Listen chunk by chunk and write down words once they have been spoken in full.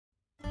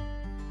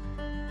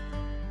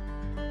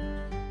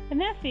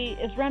Anethi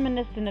is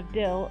reminiscent of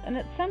dill, and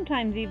it's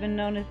sometimes even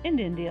known as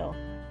Indian dill.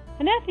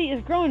 Anethi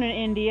is grown in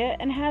India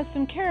and has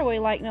some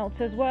caraway-like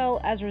notes as well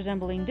as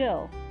resembling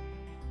dill.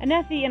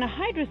 Anethi in a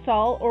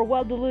hydrosol or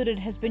well-diluted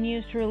has been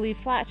used to relieve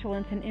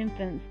flatulence in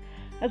infants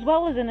as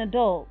well as in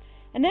adults.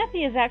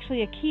 Anethi is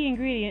actually a key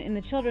ingredient in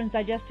the children's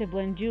digestive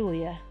blend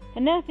Julia.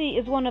 Anethi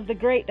is one of the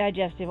great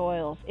digestive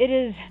oils. It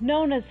is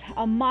known as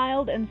a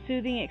mild and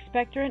soothing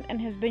expectorant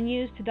and has been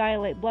used to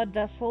dilate blood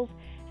vessels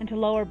and to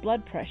lower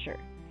blood pressure.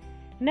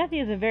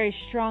 Anethi is a very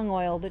strong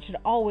oil that should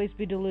always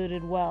be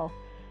diluted well,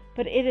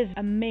 but it is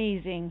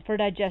amazing for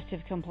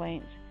digestive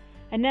complaints.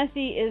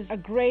 Anethi is a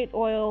great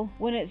oil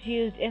when it's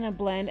used in a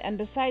blend, and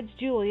besides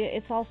Julia,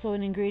 it's also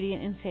an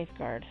ingredient in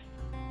Safeguard.